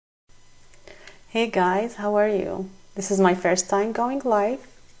Hey guys, how are you? This is my first time going live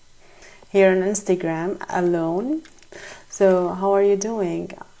here on Instagram alone. So, how are you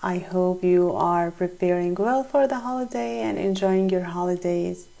doing? I hope you are preparing well for the holiday and enjoying your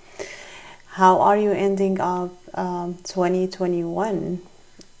holidays. How are you ending up 2021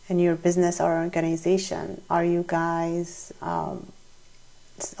 in your business or organization? Are you guys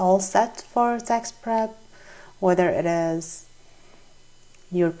all set for tax prep, whether it is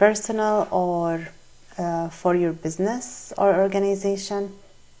your personal or for your business or organization?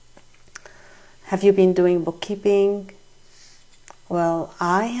 Have you been doing bookkeeping? Well,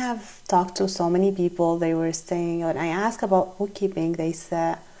 I have talked to so many people. They were saying, when I asked about bookkeeping, they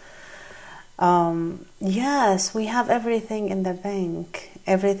said, yes, we have everything in the bank.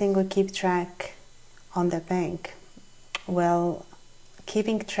 Everything we keep track on the bank. Well,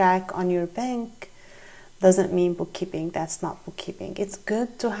 keeping track on your bank doesn't mean bookkeeping. That's not bookkeeping. It's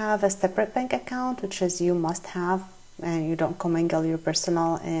good to have a separate bank account, which is you must have, and you don't commingle your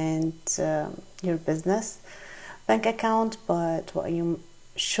personal and your business bank account. But what you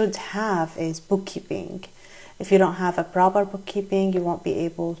should have is bookkeeping. If you don't have a proper bookkeeping, you won't be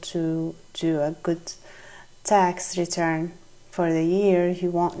able to do a good tax return for the year.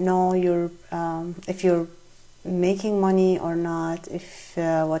 You won't know your if you're making money or not, if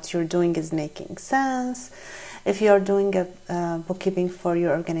what you're doing is making sense. If you're doing a bookkeeping for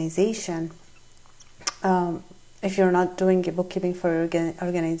your organization, if you're not doing a bookkeeping for your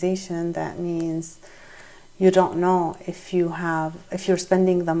organization, that means you don't know if you're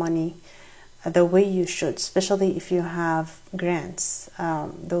spending the money the way you should, especially if you have grants.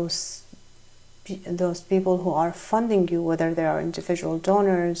 Those people who are funding you, whether they are individual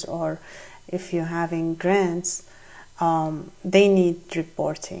donors or if you're having grants, they need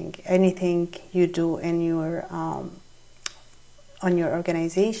reporting. Anything you do in your on your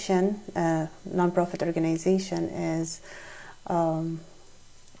organization, nonprofit organization, is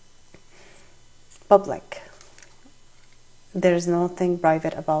public. There's nothing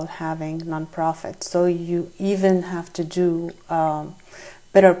private about having nonprofit. So you even have to do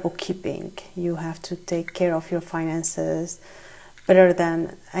better bookkeeping. You have to take care of your finances better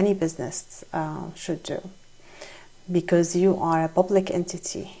than any business should do, because you are a public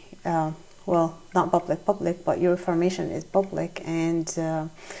entity. Well, not public, but your information is public, and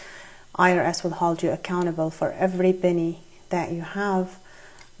IRS will hold you accountable for every penny that you have,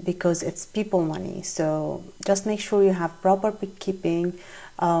 because it's people money. So just make sure you have proper bookkeeping,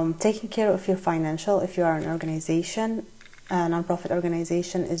 taking care of your financial. If you are an organization, a nonprofit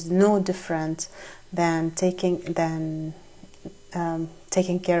organization is no different than taking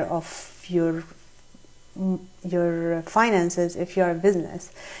care of your finances. If you are a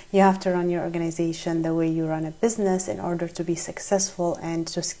business, you have to run your organization the way you run a business in order to be successful and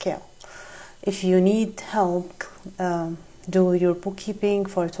to scale. If you need help, do your bookkeeping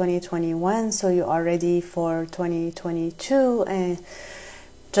for 2021 so you are ready for 2022, and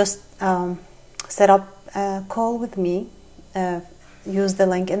just set up a call with me. Use the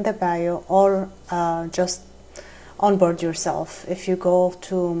link in the bio, or just onboard yourself. If you go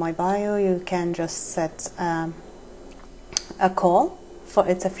to my bio, you can just set a call.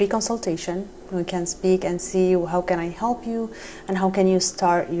 It's a free consultation. We can speak and see how can I help you and how can you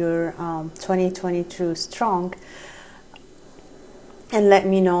start your 2022 strong, and let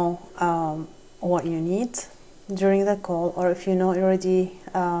me know what you need during the call. Or if you know already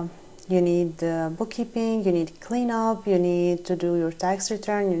you need bookkeeping, you need cleanup, you need to do your tax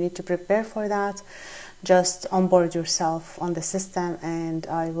return, you need to prepare for that, just onboard yourself on the system and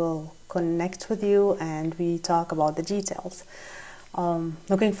I will connect with you and we talk about the details.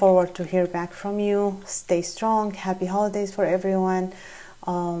 Looking forward to hear back from you. Stay strong. Happy holidays for everyone.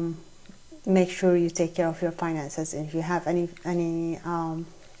 Make sure you take care of your finances. If you have any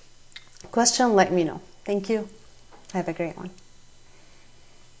question, let me know. Thank you. Have a great one.